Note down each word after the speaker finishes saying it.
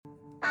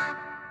Good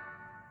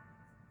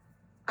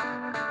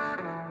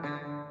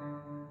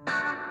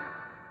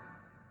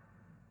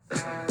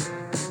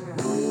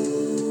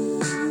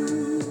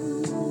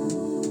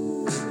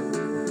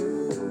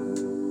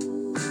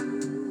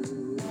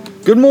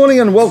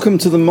morning and welcome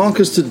to the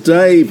Marcus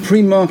Today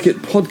pre-market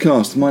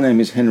podcast. My name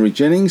is Henry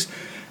Jennings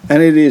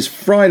and it is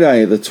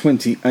Friday the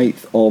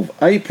 28th of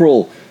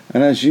April.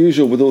 And as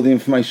usual, with all the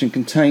information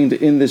contained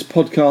in this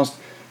podcast,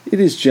 it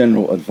is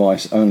general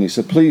advice only.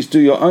 So please do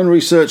your own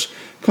research,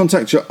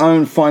 contact your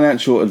own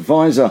financial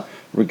advisor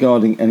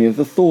regarding any of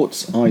the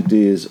thoughts,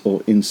 ideas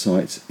or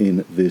insights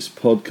in this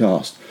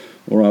podcast.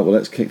 All right, well,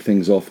 let's kick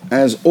things off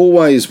as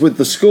always with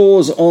the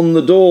scores on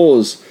the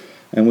doors.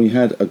 And we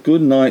had a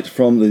good night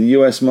from the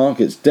US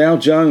markets. Dow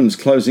Jones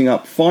closing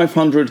up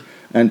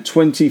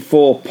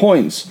 524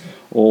 points,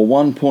 or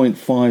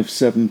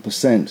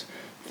 1.57%,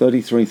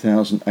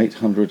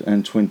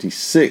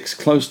 33,826,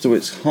 close to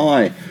its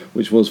high,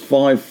 which was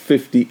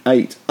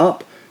 558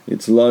 up.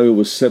 Its low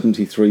was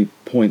 73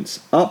 points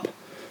up.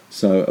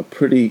 So a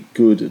pretty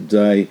good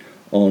day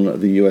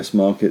on the US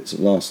markets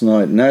last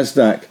night.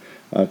 Nasdaq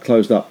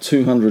closed up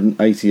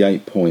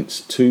 288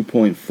 points,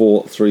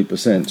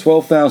 2.43%,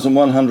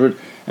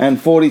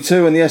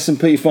 12,142, and the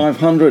S&P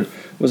 500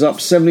 was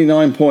up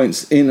 79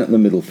 points in the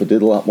middle for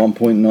diddle, up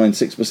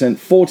 1.96%,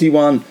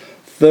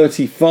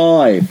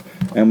 41.35.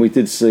 And we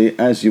did see,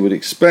 as you would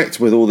expect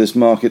with all this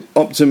market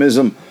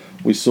optimism,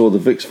 we saw the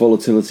VIX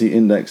Volatility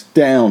Index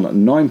down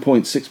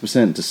 9.6%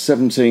 to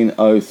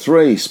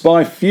 1703.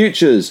 SPY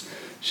Futures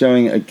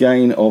showing a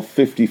gain of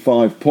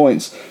 55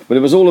 points. But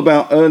it was all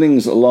about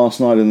earnings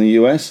last night in the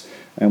US,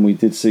 and we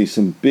did see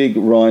some big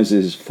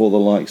rises for the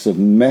likes of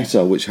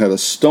Meta, which had a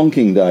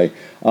stonking day,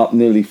 up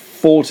nearly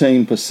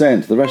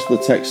 14%. The rest of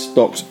the tech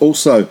stocks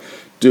also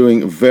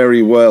doing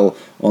very well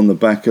on the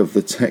back of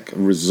the tech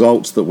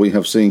results that we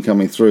have seen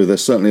coming through. They're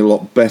certainly a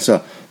lot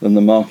better than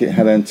the market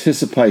had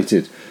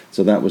anticipated.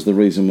 So that was the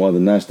reason why the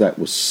Nasdaq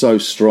was so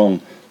strong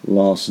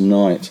last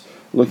night.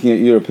 Looking at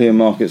European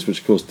markets,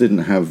 which of course didn't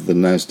have the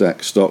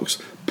Nasdaq stocks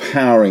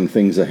powering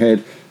things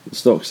ahead, the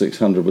Stoxx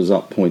 600 was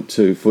up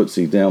 0.2,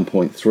 FTSE down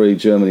 0.3,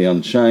 Germany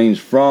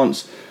unchanged,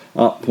 France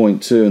up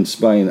 0.2 and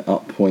Spain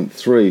up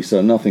 0.3.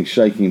 So nothing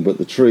shaking but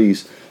the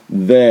trees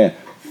there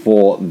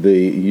for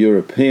the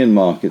European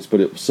markets,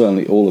 but it was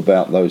certainly all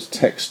about those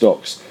tech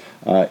stocks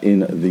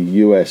in the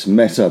US.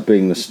 Meta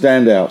being the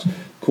standout.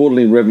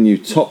 Quarterly revenue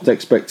topped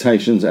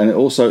expectations and it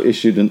also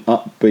issued an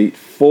upbeat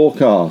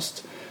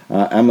forecast.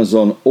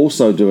 Amazon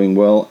also doing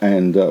well,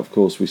 and of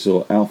course we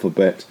saw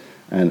Alphabet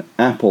and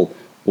Apple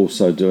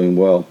also doing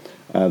well.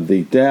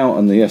 The Dow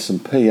and the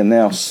S&P are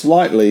now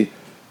slightly,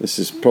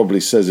 probably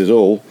says it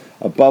all,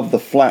 above the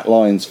flat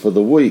lines for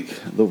the week.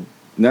 The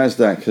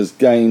Nasdaq has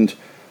gained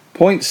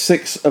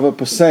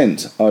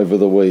 0.6% over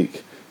the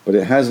week, but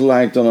it has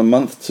lagged on a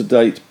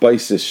month-to-date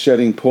basis,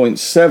 shedding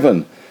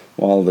 0.7%,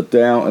 while the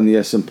Dow and the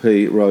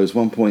S&P rose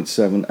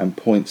 1.7 and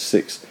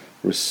 0.6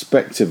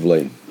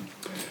 respectively.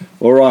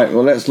 All right,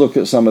 well, let's look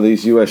at some of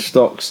these US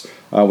stocks.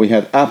 We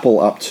had Apple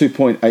up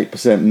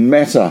 2.8%.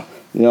 Meta,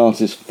 the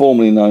artist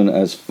formerly known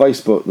as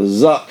Facebook, the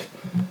Zuck,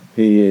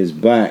 he is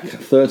back,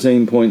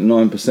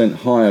 13.9%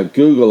 higher.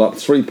 Google up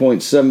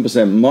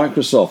 3.7%.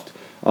 Microsoft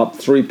up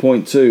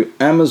 3.2%.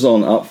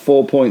 Amazon up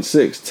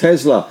 4.6%.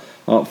 Tesla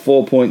up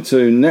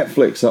 4.2%.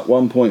 Netflix up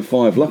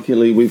 1.5%.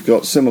 Luckily, we've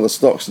got similar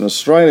stocks in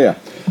Australia.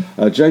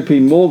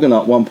 JP Morgan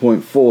up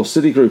 1.4%.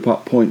 Citigroup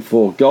up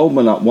 0.4%.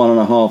 Goldman up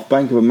 1.5%.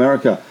 Bank of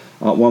America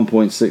up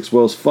 1.6%,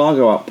 Wells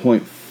Fargo up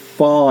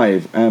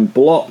 0.5%, and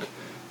Block,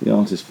 the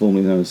artist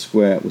formerly known as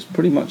Square, was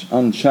pretty much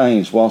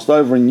unchanged. Whilst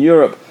over in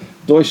Europe,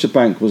 Deutsche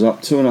Bank was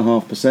up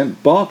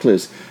 2.5%.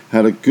 Barclays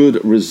had a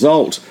good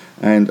result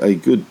and a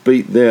good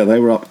beat there. They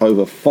were up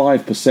over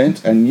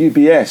 5%, and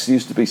UBS,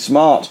 used to be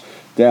Smart,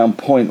 down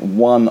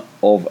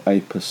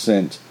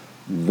 0.1%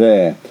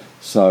 there.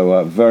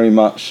 So very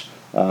much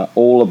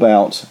all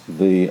about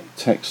the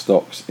tech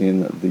stocks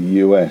in the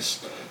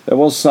US. There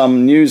was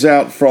some news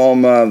out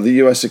from the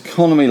US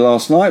economy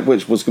last night,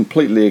 which was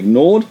completely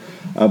ignored,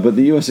 but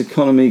the US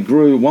economy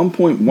grew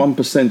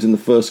 1.1% in the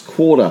first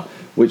quarter,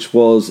 which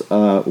was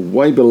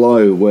way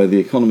below where the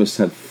economists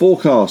had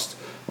forecast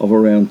of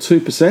around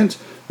 2%.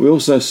 We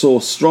also saw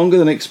stronger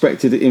than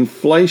expected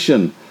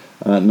inflation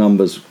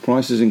numbers,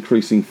 prices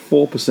increasing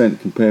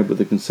 4% compared with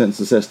the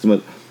consensus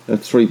estimate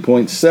of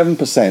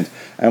 3.7%.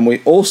 And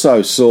we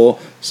also saw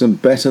some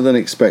better than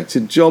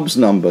expected jobs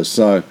numbers.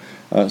 So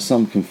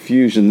some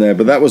confusion there,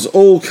 but that was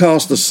all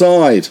cast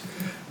aside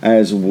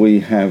as we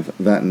have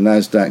that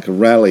Nasdaq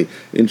rally.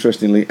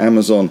 Interestingly,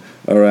 Amazon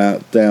are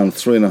out down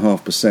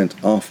 3.5%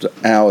 after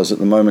hours at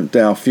the moment.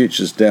 Dow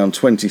futures down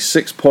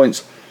 26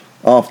 points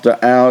after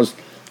hours,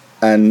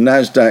 and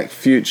Nasdaq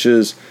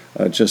futures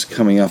just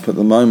coming up at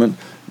the moment.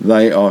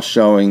 They are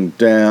showing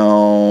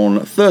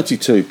down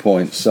 32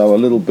 points, so a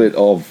little bit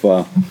of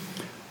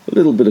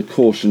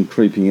caution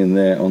creeping in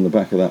there on the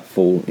back of that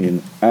fall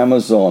in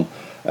Amazon.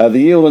 The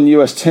yield on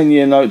US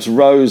 10-year notes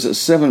rose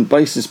 7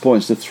 basis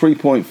points to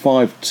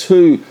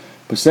 3.52%.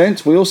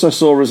 We also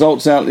saw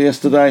results out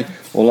yesterday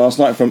or last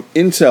night from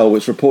Intel,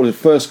 which reported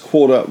first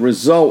quarter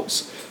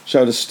results,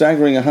 showed a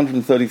staggering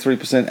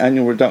 133%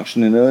 annual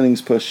reduction in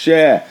earnings per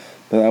share,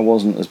 but that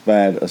wasn't as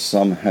bad as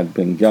some had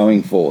been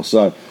going for.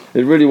 So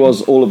it really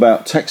was all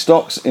about tech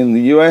stocks in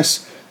the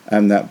US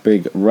and that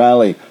big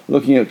rally.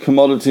 Looking at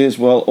commodities,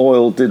 well,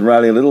 oil did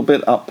rally a little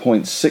bit, up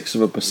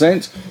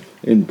 0.6%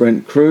 in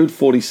Brent crude,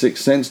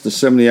 46 cents to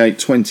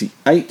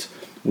 78.28.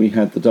 We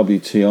had the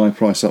WTI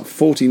price up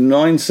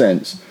 49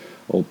 cents,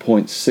 or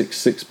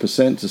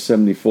 0.66% to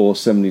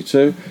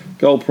 74.72.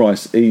 Gold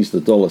price eased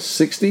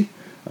 $1.60.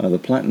 The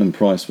platinum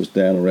price was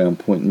down around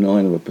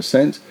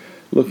 0.9%.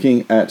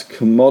 Looking at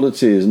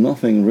commodities,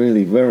 nothing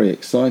really very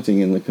exciting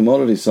in the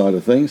commodity side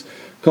of things.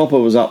 Copper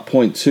was up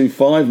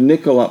 0.25,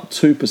 nickel up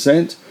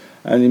 2%,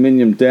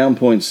 aluminium down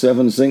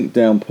 0.7, zinc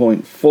down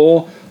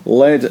 0.4,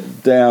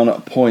 lead down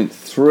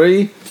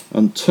 0.3,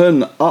 and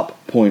tin up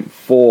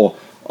 0.4.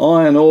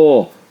 Iron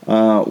ore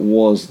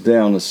was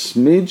down a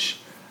smidge,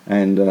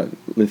 and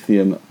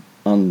lithium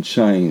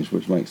unchanged,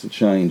 which makes a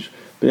change.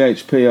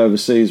 BHP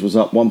overseas was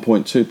up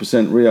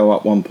 1.2%, Rio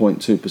up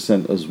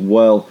 1.2% as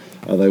well.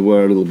 They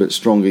were a little bit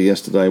stronger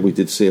yesterday. We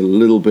did see a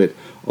little bit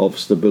of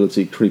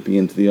stability creeping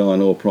into the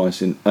iron ore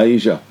price in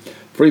Asia.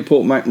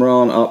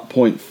 Freeport-McMoran up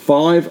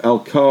 0.5%,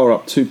 Alcoa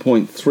up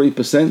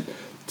 2.3%,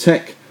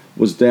 Teck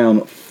was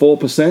down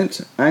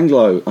 4%,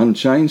 Anglo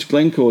unchanged,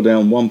 Glencore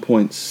down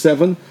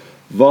 1.7%,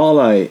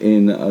 Vale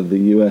in the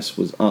US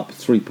was up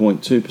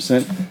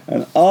 3.2%,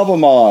 and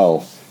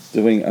Albemarle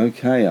doing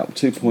okay, up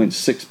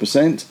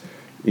 2.6%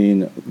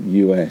 in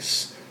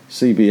US.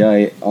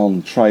 CBA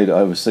on trade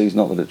overseas,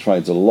 not that it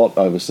trades a lot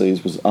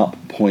overseas, was up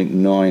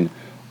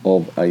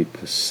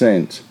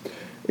 0.9%.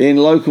 In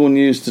local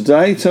news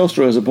today,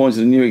 Telstra has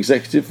appointed a new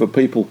executive for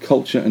People,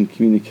 Culture and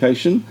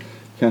Communication,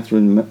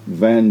 Catherine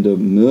van der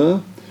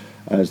Meer,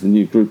 as the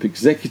new group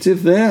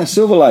executive there.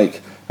 Silver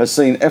Lake has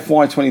seen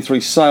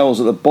FY23 sales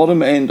at the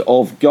bottom end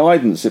of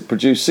guidance. It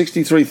produced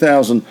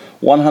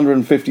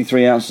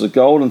 63,153 ounces of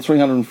gold and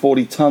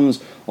 340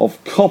 tonnes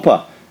of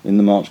copper in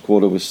the March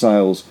quarter, with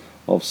sales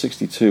of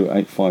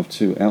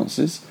 62,852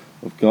 ounces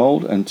of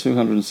gold and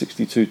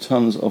 262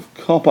 tonnes of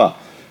copper.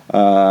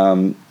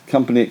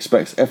 Company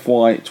expects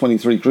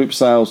FY23 group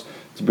sales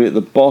to be at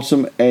the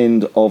bottom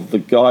end of the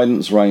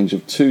guidance range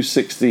of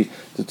 260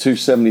 to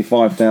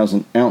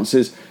 275,000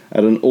 ounces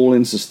at an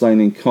all-in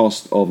sustaining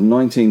cost of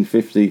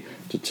 1,950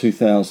 to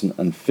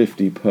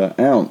 2,050 per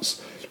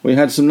ounce. We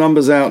had some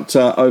numbers out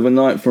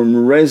overnight from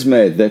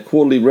ResMed. Their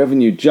quarterly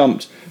revenue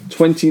jumped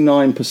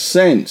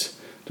 29%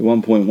 to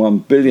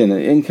 1.1 billion,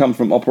 and income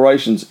from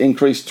operations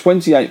increased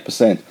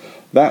 28%.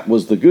 That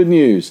was the good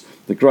news.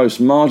 The gross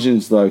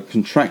margins, though,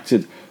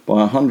 contracted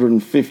by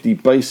 150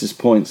 basis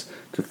points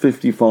to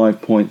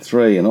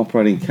 55.3%, and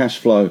operating cash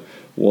flow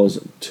was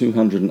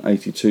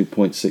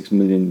 282.6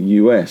 million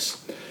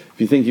US. If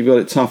you think you've got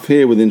it tough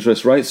here with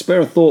interest rates, spare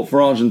a thought for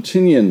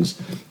Argentinians,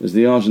 as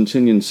the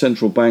Argentinian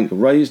central bank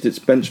raised its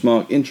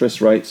benchmark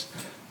interest rates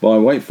by,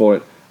 wait for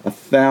it,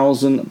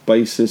 1,000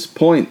 basis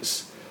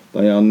points.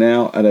 They are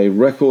now at a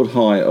record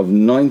high of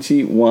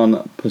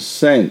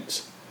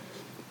 91%.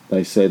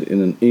 They said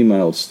in an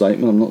emailed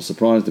statement. I'm not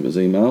surprised it was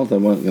emailed. They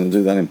weren't going to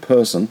do that in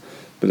person.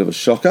 Bit of a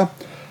shocker.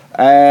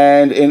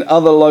 And in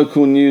other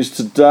local news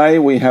today,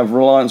 we have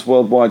Reliance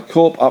Worldwide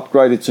Corp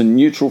upgraded to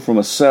neutral from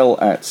a sell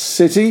at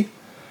Citi.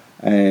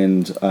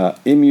 And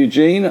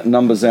Imugene,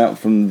 numbers out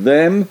from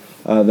them.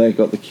 They've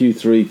got the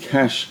Q3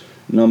 cash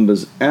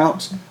numbers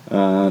out.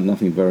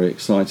 Nothing very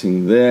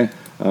exciting there.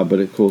 But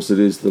of course it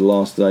is the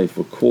last day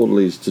for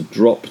quarterlies to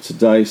drop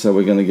today, so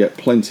we're going to get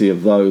plenty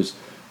of those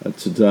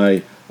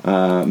today.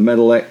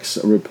 MetalX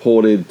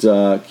reported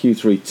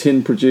Q3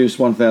 tin produced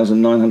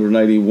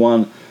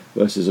 1,981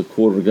 versus a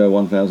quarter ago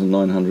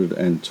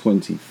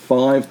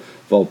 1,925.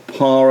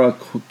 Volpara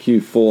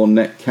Q4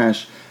 net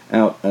cash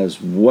out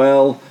as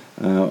well,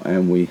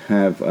 and we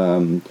have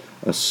a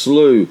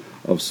slew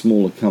of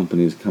smaller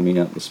companies coming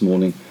out this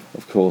morning,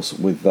 of course,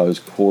 with those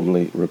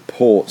quarterly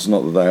reports.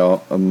 Not that they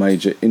are a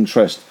major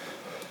interest,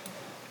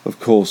 of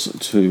course,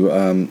 to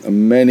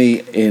many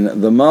in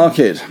the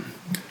market.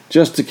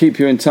 Just to keep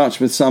you in touch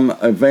with some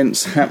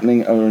events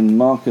happening in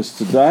Marcus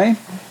today,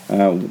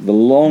 the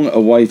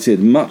long-awaited,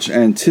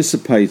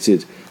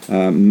 much-anticipated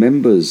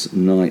Members'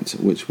 Night,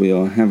 which we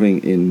are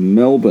having in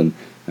Melbourne,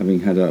 having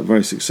had a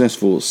very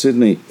successful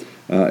Sydney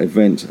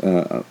event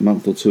a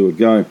month or two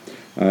ago,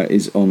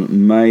 is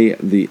on May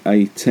the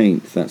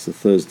 18th. That's a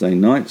Thursday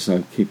night,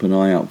 so keep an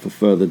eye out for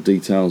further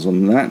details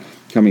on that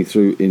coming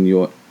through in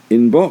your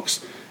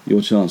inbox.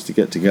 Your chance to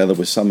get together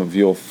with some of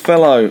your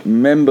fellow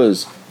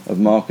members of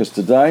Marcus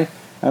Today,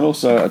 and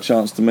also a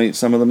chance to meet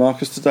some of the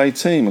Marcus Today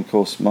team. Of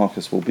course,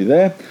 Marcus will be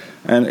there,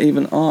 and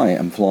even I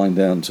am flying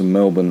down to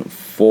Melbourne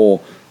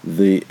for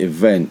the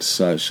event,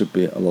 so it should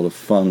be a lot of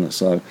fun.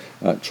 So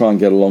try and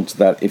get along to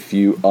that if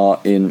you are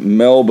in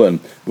Melbourne.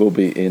 We'll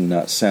be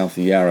in South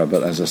Yarra,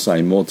 but as I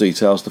say, more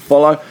details to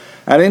follow.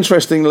 And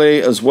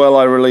interestingly as well,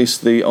 I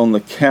released the On the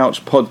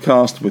Couch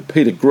podcast with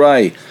Peter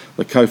Gray,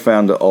 the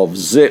co-founder of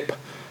Zip,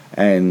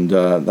 and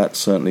that's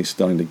certainly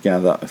starting to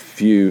gather a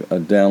few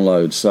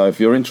downloads. So if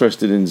you're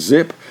interested in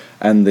Zip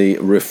and the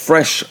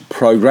refresh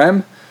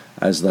program,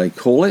 as they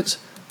call it,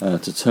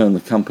 to turn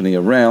the company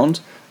around,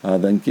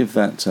 then give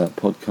that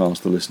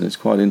podcast a listen. It's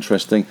quite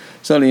interesting.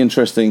 It's only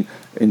interesting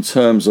in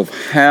terms of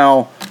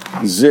how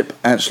Zip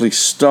actually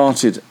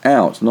started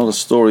out, not a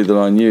story that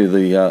I knew.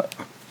 The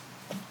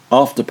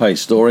Afterpay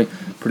story,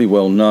 pretty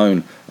well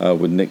known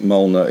with Nick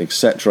Molnar,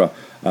 etc.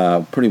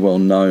 Pretty well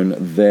known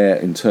there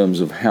in terms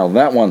of how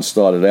that one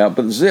started out.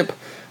 But Zip,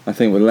 I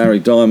think with Larry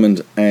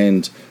Diamond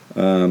and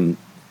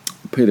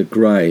Peter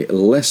Gray,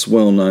 less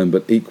well known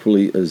but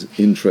equally as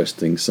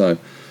interesting. So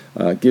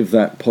give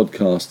that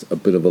podcast a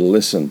bit of a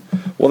listen.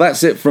 Well,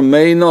 that's it from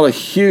me. Not a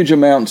huge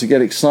amount to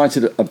get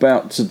excited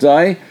about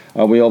today.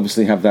 We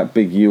obviously have that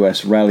big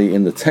US rally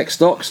in the tech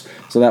stocks,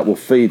 so that will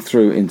feed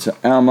through into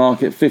our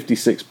market.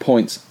 56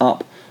 points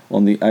up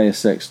on the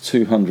ASX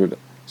 200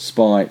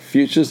 SPY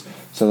futures,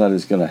 so that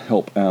is going to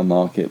help our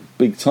market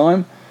big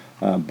time.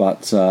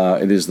 But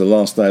it is the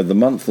last day of the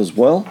month as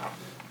well,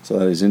 so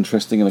that is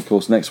interesting. And of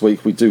course, next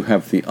week we do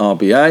have the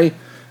RBA,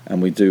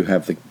 and we do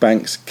have the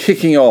banks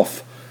kicking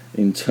off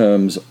in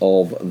terms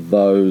of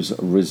those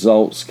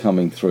results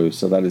coming through.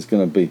 So that is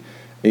going to be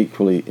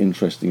equally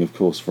interesting, of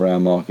course, for our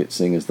market,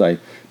 seeing as they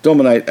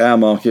dominate our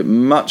market,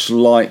 much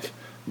like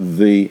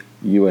the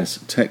US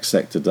tech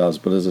sector does.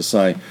 But as I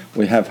say,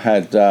 we have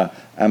had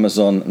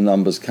Amazon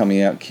numbers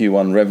coming out.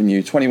 Q1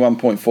 revenue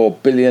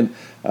 21.4 billion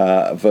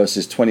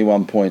versus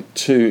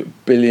 21.2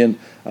 billion.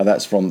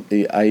 That's from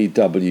the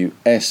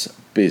AWS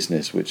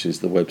business, which is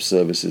the web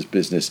services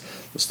business.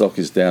 The stock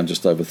is down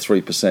just over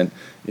 3%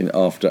 in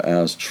after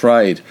hours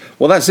trade.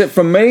 Well, that's it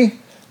from me.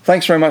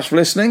 Thanks very much for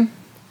listening.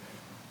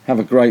 Have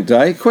a great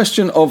day.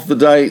 Question of the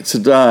day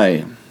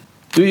today.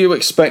 Do you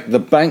expect the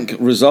bank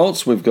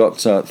results? We've got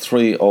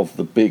three of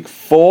the big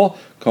four.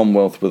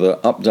 Commonwealth with an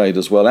update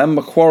as well, and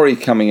Macquarie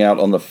coming out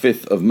on the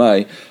 5th of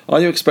May.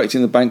 Are you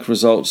expecting the bank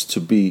results to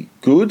be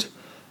good?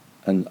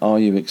 And are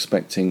you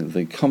expecting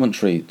the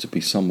commentary to be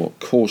somewhat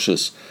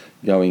cautious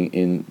going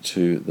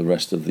into the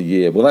rest of the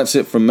year? Well, that's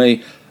it from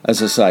me.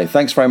 As I say,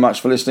 thanks very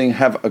much for listening.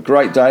 Have a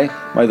great day.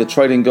 May the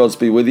trading gods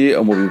be with you,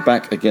 and we'll be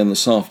back again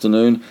this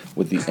afternoon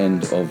with the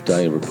end of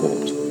day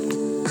report.